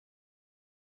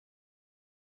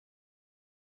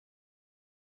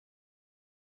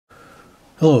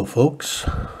Hello folks,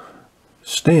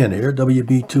 Stan here,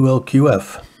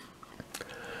 WB2LQF.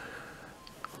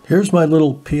 Here's my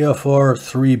little PFR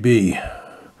 3B,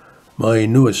 my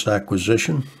newest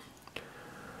acquisition.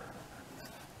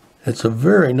 It's a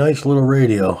very nice little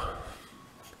radio.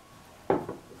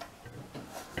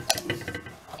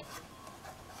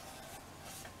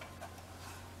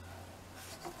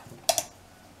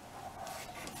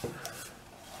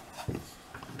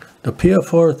 The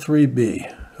PFR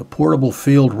 3B, a portable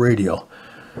field radio.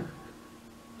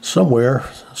 Somewhere,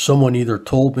 someone either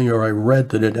told me or I read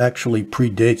that it actually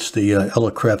predates the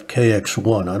Elecraft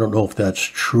KX1. I don't know if that's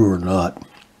true or not.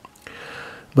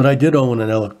 But I did own an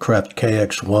Elecraft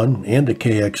KX1 and a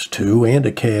KX2 and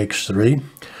a KX3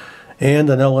 and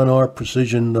an LNR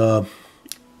Precision MTR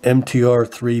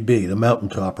 3B, the mountain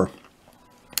topper.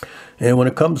 And when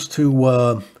it comes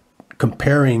to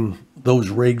comparing those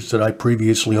rigs that I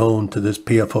previously owned to this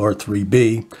PFR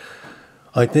 3B,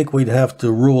 I think we'd have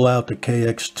to rule out the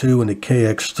KX2 and the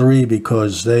KX3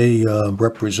 because they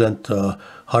represent a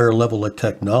higher level of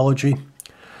technology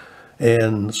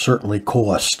and certainly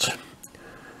cost.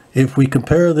 If we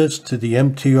compare this to the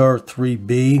MTR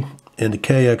 3B and the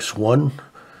KX1,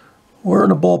 we're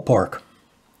in a ballpark.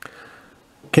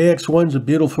 KX1's a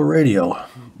beautiful radio,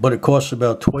 but it costs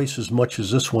about twice as much as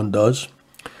this one does.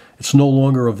 It's no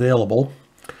longer available.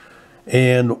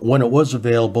 And when it was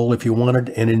available, if you wanted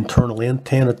an internal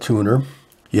antenna tuner,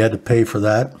 you had to pay for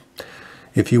that.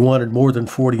 If you wanted more than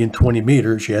 40 and 20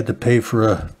 meters, you had to pay for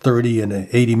a 30 and an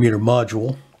 80 meter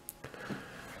module.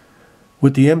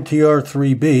 With the MTR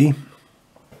 3B,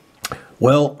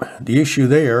 well, the issue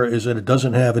there is that it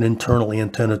doesn't have an internal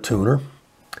antenna tuner,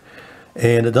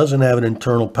 and it doesn't have an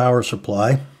internal power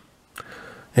supply,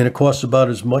 and it costs about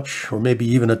as much, or maybe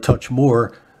even a touch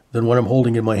more, than what I'm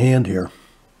holding in my hand here.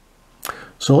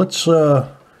 So let's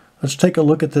take a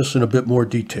look at this in a bit more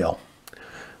detail.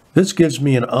 This gives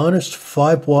me an honest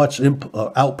 5 watts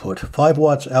output, 5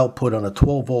 watts output on a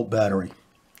 12 volt battery.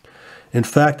 In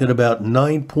fact, at about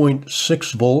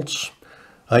 9.6 volts,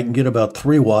 I can get about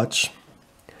 3 watts.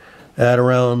 At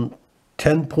around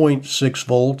 10.6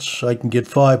 volts, I can get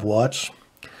 5 watts.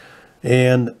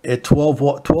 And at 12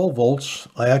 volts,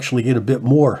 I actually get a bit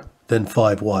more than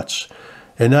 5 watts.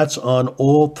 And that's on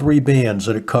all 3 bands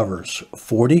that it covers,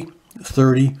 40,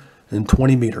 30, and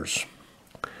 20 meters.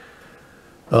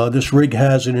 This rig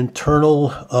has an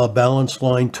internal balance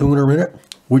line tuner in it,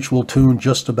 which will tune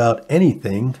just about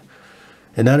anything,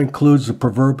 and that includes the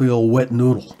proverbial wet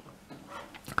noodle.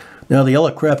 Now, the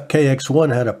Elecraft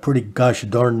KX1 had a pretty gosh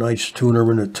darn nice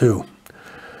tuner in it too.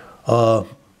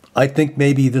 I think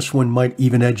maybe this one might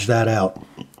even edge that out.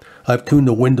 I've tuned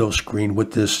the window screen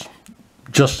with this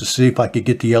just to see if I could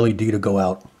get the LED to go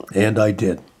out, and I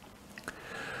did.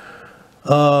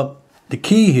 The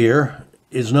key here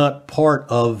is not part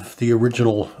of the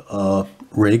original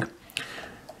rig.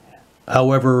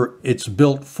 However, it's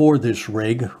built for this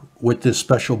rig with this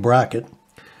special bracket,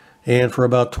 and for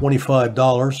about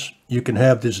 $25 you can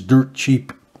have this dirt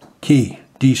cheap key,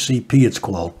 DCP it's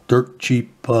called, dirt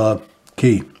cheap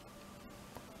key,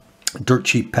 dirt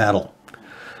cheap paddle.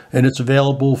 And it's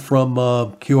available from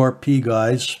QRP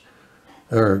guys,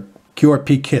 or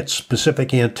QRP kits,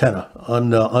 Pacific Antenna, on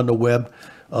the web.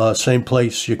 Same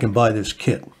place you can buy this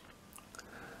kit.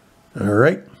 All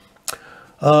right.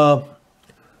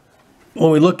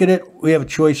 When we look at it, we have a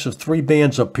choice of 3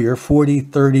 bands up here, 40,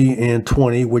 30, and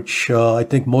 20, which I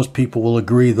think most people will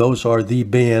agree those are the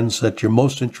bands that you're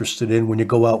most interested in when you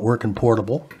go out working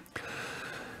portable.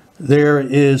 There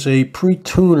is a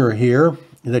pre-tuner here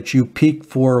that you peak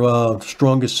for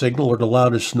strongest signal or the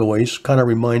loudest noise. Kind of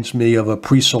reminds me of a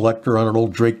pre-selector on an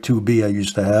old Drake 2B I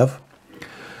used to have.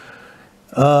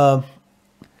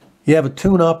 You have a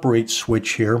tune operate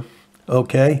switch here.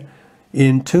 Okay,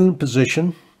 in tune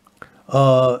position,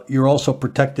 you're also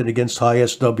protected against high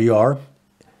SWR.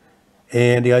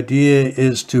 And the idea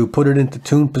is to put it into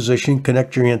tune position,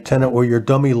 connect your antenna or your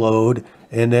dummy load,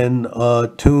 and then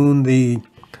tune the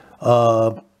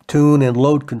tune and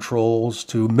load controls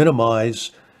to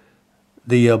minimize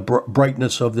the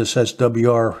brightness of this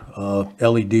SWR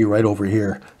LED right over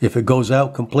here. If it goes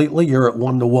out completely, you're at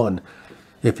 1:1.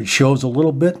 If it shows a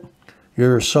little bit,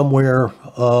 you're somewhere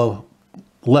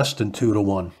less than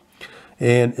 2:1.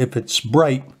 And if it's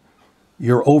bright,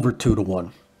 you're over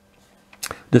 2:1.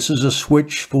 This is a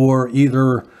switch for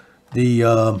either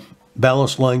the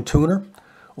balance line tuner,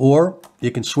 or you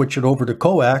can switch it over to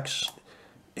coax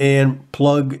and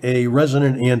plug a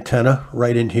resonant antenna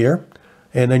right in here,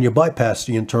 and then you bypass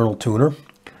the internal tuner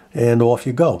and off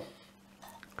you go.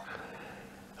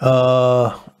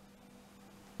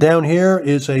 Down here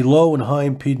is a low and high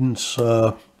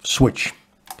impedance switch.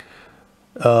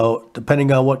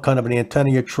 Depending on what kind of an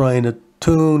antenna you're trying to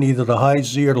tune, either the high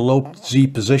Z or the low Z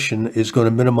position is going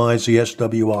to minimize the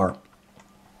SWR.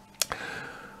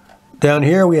 Down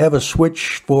here we have a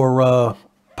switch for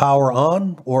power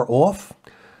on or off,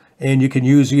 and you can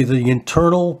use either the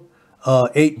internal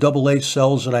 8 AA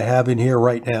cells that I have in here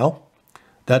right now.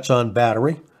 That's on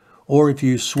battery. Or if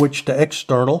you switch to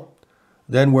external,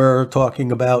 then we're talking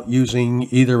about using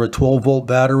either a 12-volt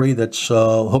battery that's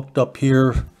hooked up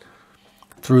here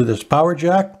through this power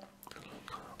jack,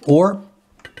 or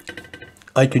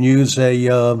I can use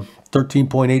a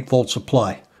 13.8 volt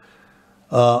supply.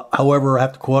 However, I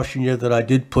have to caution you that I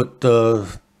did put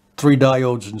 3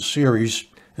 diodes in series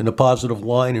in the positive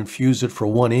line and fuse it for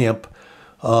 1 amp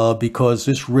because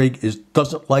this rig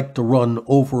doesn't like to run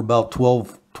over about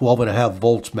 12.5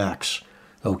 volts max.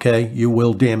 Okay, you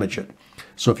will damage it.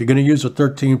 So if you're going to use a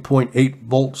 13.8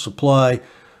 volt supply,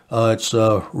 it's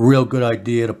a real good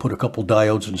idea to put a couple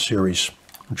diodes in series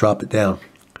and drop it down.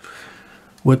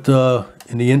 With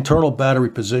in the internal battery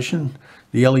position,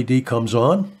 the LED comes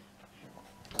on,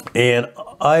 and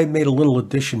I made a little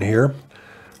addition here.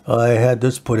 I had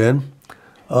this put in.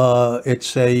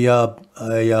 It's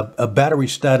a battery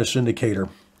status indicator.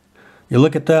 You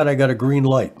look at that, I got a green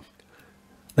light.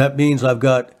 That means I've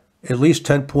got at least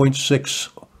 10.6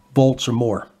 volts or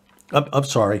more. I'm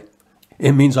sorry.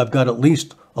 It means I've got at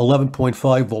least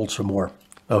 11.5 volts or more.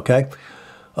 Okay?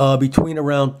 Between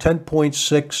around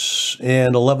 10.6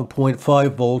 and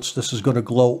 11.5 volts, this is going to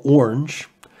glow orange.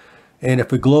 And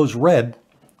if it glows red,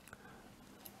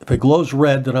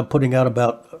 then I'm putting out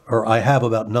about, or I have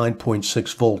about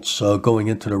 9.6 volts going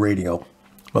into the radio.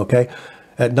 Okay?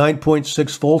 At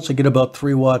 9.6 volts, I get about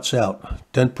 3 watts out.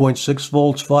 10.6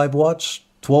 volts, 5 watts.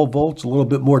 12 volts, a little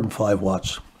bit more than 5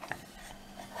 watts.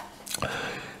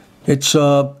 It's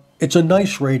a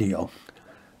nice radio.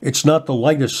 It's not the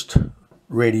lightest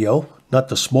radio, not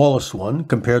the smallest one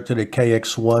compared to the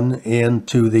KX1 and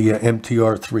to the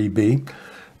MTR3B,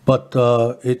 but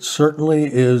it certainly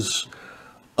is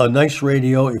a nice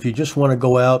radio if you just want to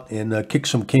go out and kick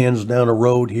some cans down a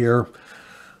road here,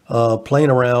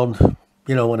 playing around,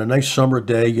 you know, on a nice summer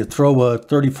day. You throw a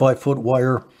 35-foot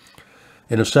wire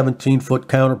and a 17-foot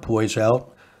counterpoise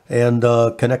out and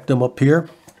connect them up here,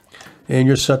 and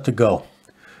you're set to go.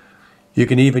 You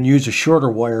can even use a shorter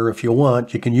wire if you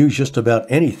want. You can use just about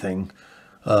anything.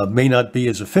 May not be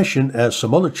as efficient as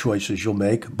some other choices you'll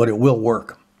make, but it will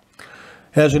work.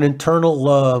 Has an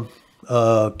internal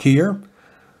keyer,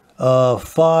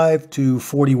 5 to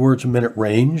 40 words a minute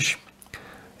range,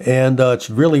 and it's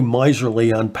really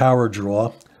miserly on power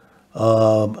draw.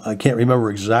 I can't remember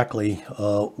exactly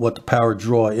what the power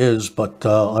draw is, but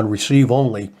on receive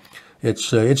only,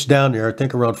 it's down there, I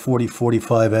think around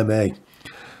 40-45 mA.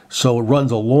 So it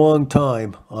runs a long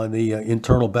time on the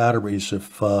internal batteries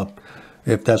if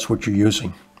that's what you're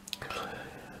using.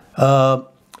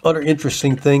 Other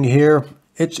interesting thing here,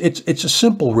 it's a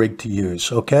simple rig to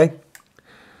use, okay?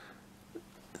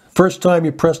 First time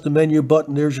you press the menu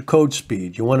button, there's your code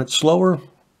speed. You want it slower?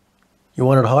 You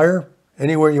want it higher?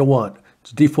 Anywhere you want.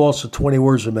 It defaults to 20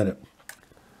 words a minute.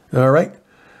 All right? It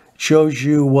shows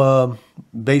you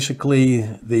basically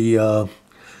the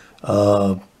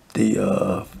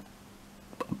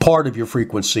part of your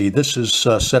frequency. This is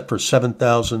set for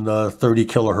 7,030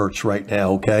 kilohertz right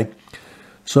now, okay?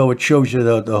 So it shows you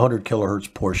the 100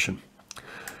 kilohertz portion.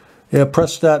 Yeah,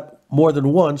 press that more than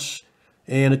once,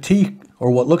 and a T,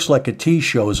 or what looks like a T,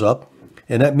 shows up,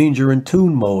 and that means you're in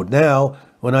tune mode. Now,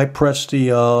 when I press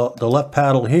the left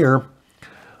paddle here,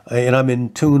 and I'm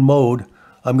in tune mode,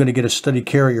 I'm going to get a steady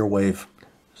carrier wave,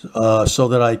 so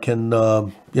that I can,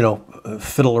 you know,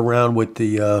 fiddle around with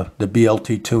the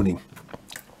BLT tuning.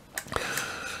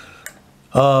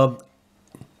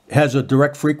 Has a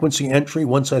direct frequency entry.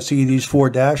 Once I see these 4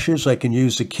 dashes, I can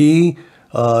use the key.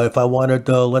 If I wanted,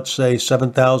 let's say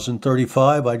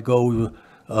 7,035, I'd go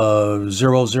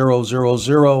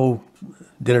 0000,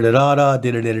 da-da-da-da-da,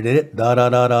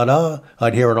 da-da-da-da-da-da.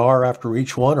 I'd hear an R after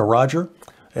each one, a Roger,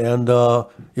 and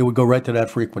it would go right to that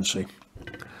frequency.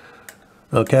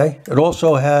 Okay, it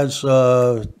also has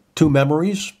 2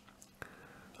 memories.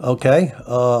 Okay,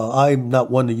 I'm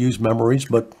not one to use memories,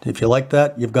 but if you like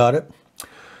that, you've got it.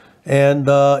 And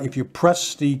if you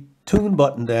press the tune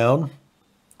button down,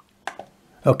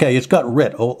 okay, it's got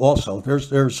RIT also.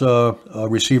 There's a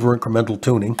receiver incremental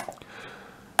tuning.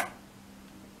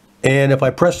 And if I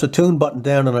press the tune button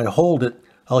down and I hold it,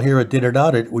 I'll hear a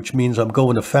did-it-out-it, which means I'm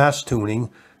going to fast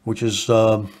tuning, which is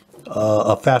a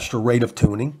faster rate of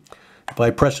tuning. If I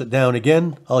press it down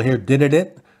again, I'll hear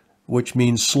did-it-it, which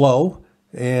means slow.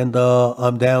 and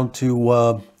I'm down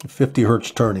to 50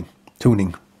 hertz tuning.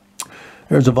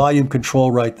 There's a volume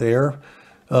control right there.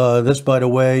 This, by the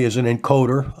way, is an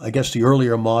encoder. I guess the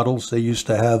earlier models, they used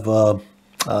to have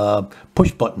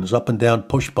push buttons, up and down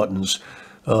push buttons.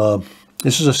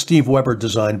 This is a Steve Weber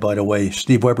design, by the way.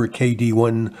 Steve Weber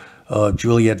KD1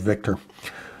 Juliet Victor.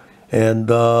 And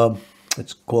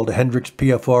it's called a Hendrix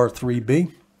PFR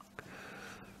 3B.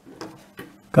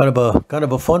 Kind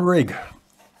of a fun rig.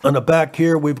 On the back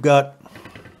here, you've got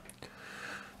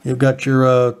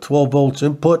your 12 volts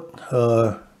input.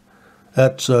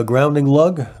 That's a grounding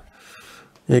lug.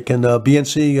 It can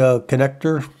BNC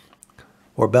connector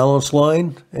or balance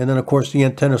line, and then of course the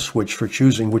antenna switch for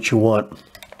choosing what you want.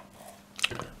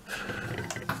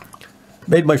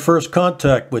 Made my first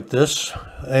contact with this,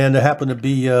 and it happened to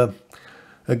be a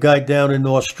guy down in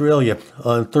Australia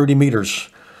on 30 meters,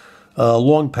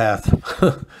 long path,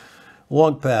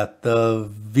 long path,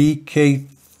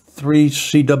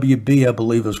 VK3CWB, I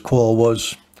believe his call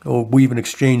was. We even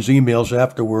exchanged emails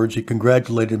afterwards. He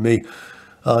congratulated me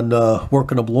on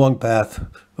working a long path.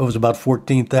 It was about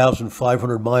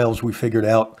 14,500 miles we figured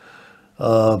out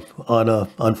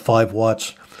on 5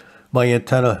 watts. My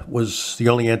antenna was the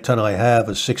only antenna I have,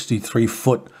 a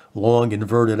 63-foot long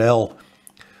inverted L.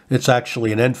 It's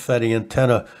actually an end-fed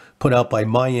antenna put out by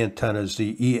My Antennas,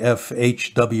 the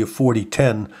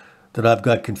EFHW4010, that I've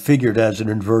got configured as an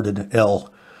inverted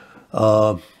L.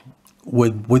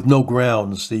 With no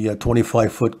grounds, the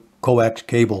 25-foot coax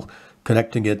cable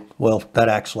connecting it, well, that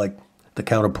acts like the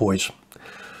counterpoise.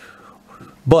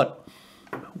 But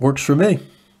works for me.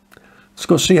 Let's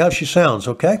go see how she sounds,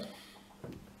 okay?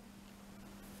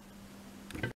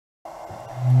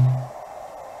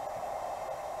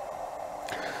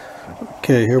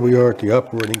 Okay, here we are at the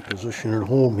operating position at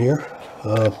home here.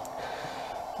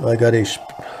 I got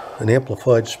an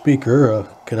amplified speaker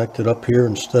connected up here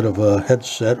instead of a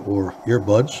headset or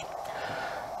earbuds,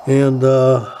 and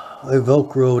I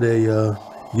velcroed a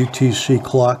UTC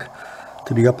clock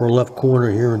to the upper left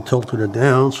corner here and tilted it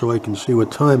down so I can see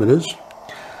what time it is.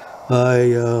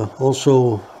 I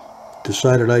also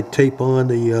decided I'd tape on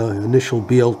the initial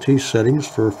BLT settings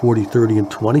for 40, 30,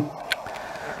 and 20.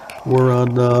 We're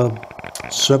on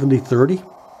 70, 30,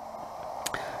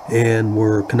 and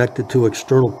we're connected to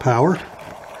external power.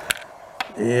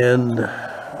 And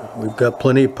we've got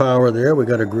plenty of power there. We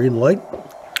got a green light.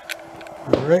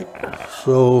 All right,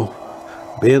 so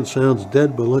band sounds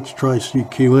dead, but let's try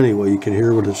CQ anyway. You can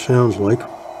hear what it sounds like.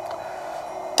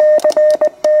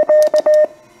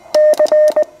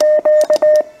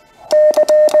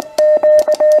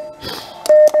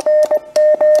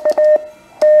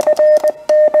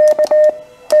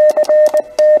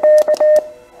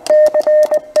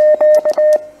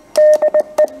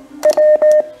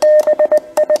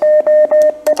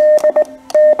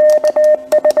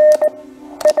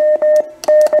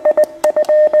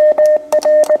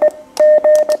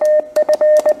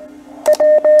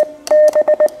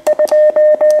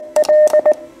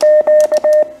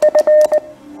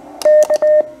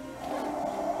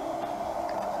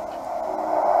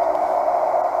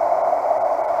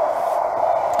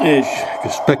 As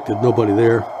expected, nobody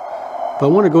there. If I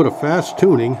want to go to fast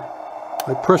tuning,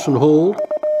 I press and hold.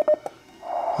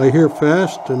 I hear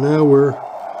fast, and now we're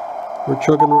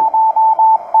chugging.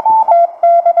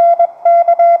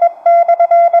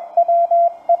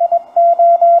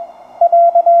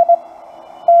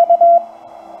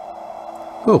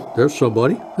 Oh, there's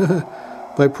somebody.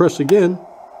 If I press again,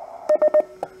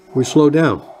 we slow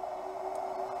down.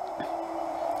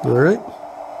 All right.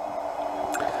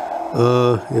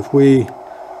 If we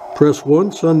press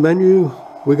once on menu,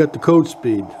 we got the code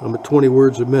speed. I'm at 20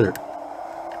 words a minute.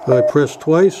 If I press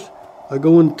twice, I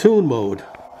go in tune mode.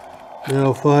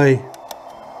 Now if I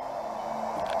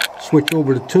switch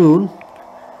over to tune,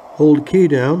 hold the key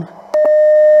down,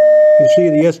 you see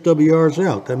the SWR's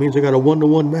out. That means I got a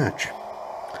 1-to-1 match.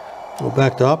 Go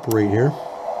back to operate here.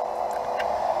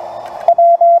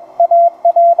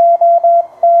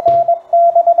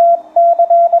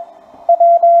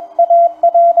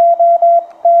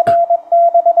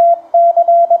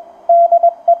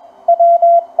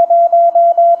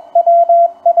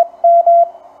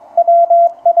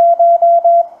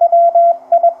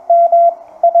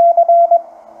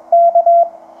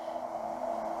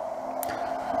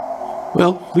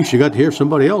 Well, at least you got to hear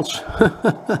somebody else.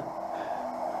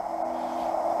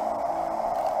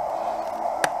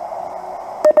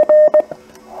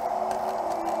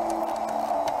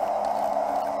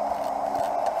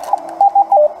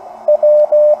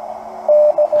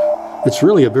 It's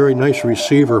really a very nice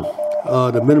receiver.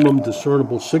 The minimum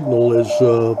discernible signal is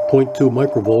 0.2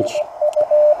 microvolts.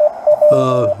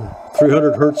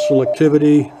 300 hertz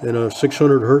selectivity and a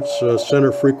 600 hertz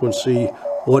center frequency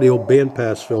audio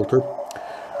bandpass filter.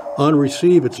 On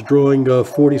receive, it's drawing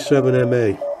 47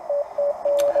 mA.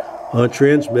 On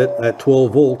transmit at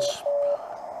 12 volts,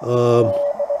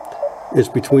 it's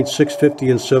between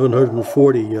 650 and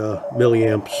 740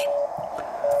 milliamps.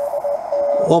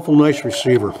 Awful nice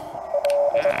receiver.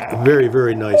 Very,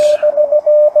 very nice.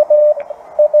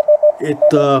 It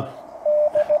all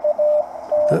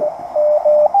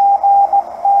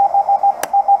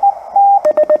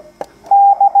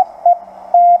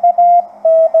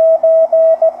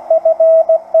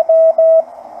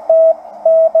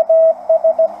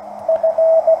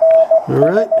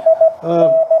right.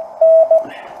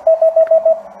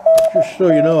 Just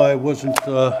so you know, I wasn't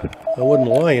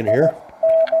lying here.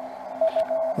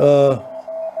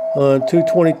 On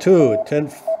 222 at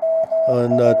 10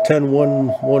 on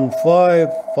 10115,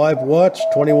 5 watts,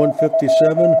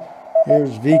 2157.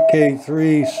 Here's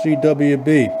VK3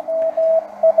 CWB.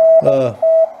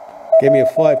 Gave me a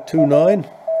 529.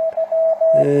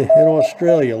 In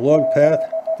Australia, long path,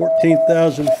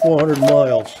 14,400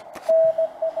 miles.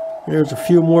 There's a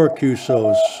few more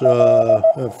QSOs.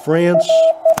 France,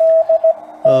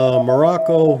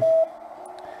 Morocco,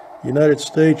 United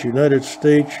States,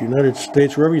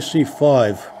 wherever you see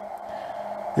 5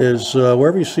 is,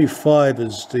 wherever you see 5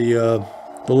 is the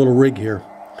little rig here.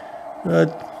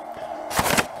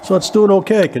 So it's doing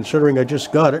okay considering I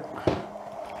just got it.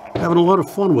 Having a lot of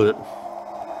fun with it.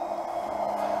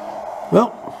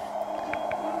 Well,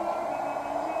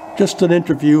 just an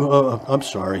interview, I'm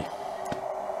sorry.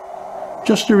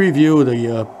 Just a review of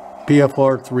the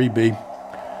PFR 3B.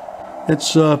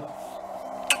 It's a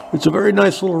very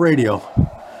nice little radio,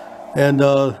 and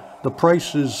the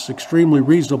price is extremely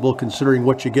reasonable considering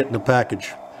what you get in the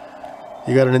package.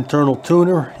 You got an internal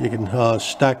tuner. You can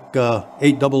stack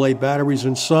 8 AA batteries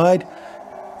inside.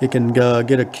 You can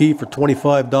get a key for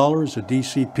 $25, a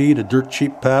DCP, the dirt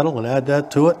cheap paddle, and add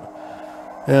that to it.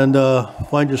 And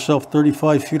find yourself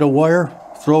 35 feet of wire,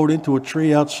 throw it into a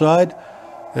tree outside,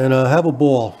 and have a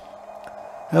ball.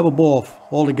 Have a ball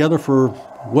all together for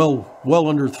well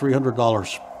under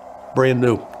 $300, brand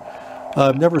new.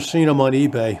 I've never seen them on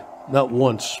eBay, not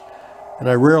once, and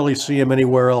I rarely see them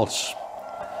anywhere else.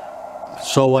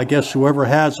 So I guess whoever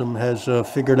has them has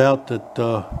figured out that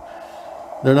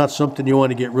they're not something you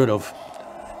want to get rid of.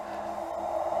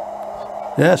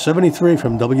 Yeah, 73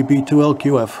 from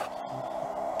WB2LQF.